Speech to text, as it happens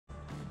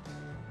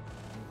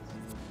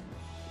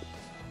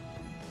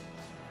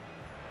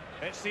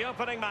It's the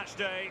opening match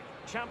day.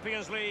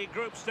 Champions League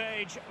group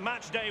stage,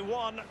 match day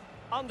 1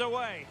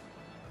 underway.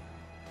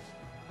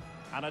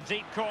 And a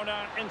deep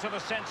corner into the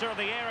centre of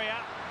the area.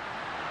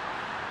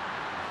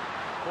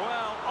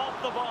 Well,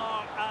 off the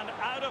bar and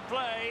out of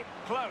play,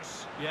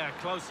 close. Yeah,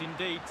 close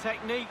indeed.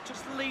 Technique,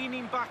 just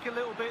leaning back a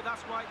little bit,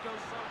 that's why it goes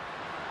so.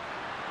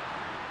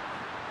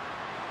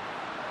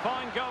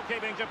 Fine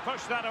goalkeeping to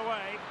push that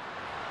away.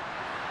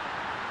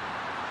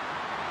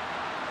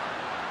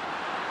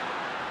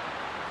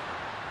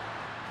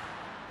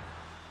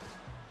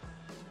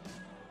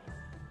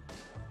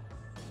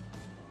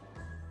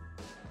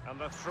 And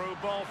the through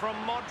ball from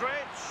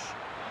Modric.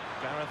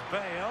 Gareth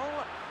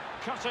Bale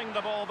cutting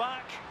the ball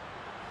back.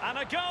 And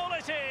a goal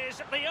it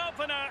is, the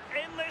opener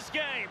in this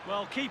game.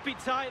 Well, keep it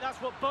tight, that's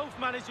what both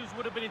managers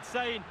would have been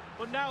saying.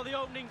 But now the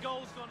opening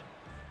goal's gone.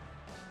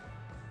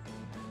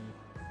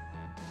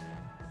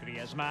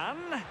 Griezmann.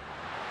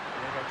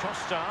 Diego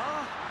Costa.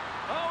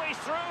 Oh, he's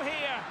through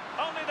here.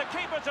 Only the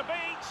keeper to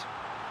beat.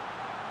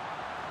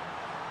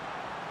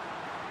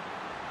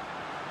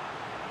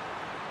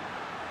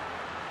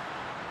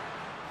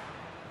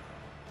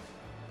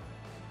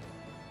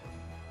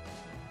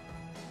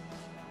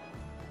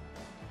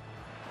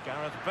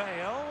 Gareth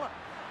Bale.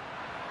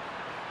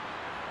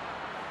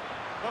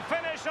 The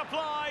finish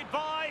applied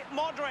by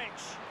Modric.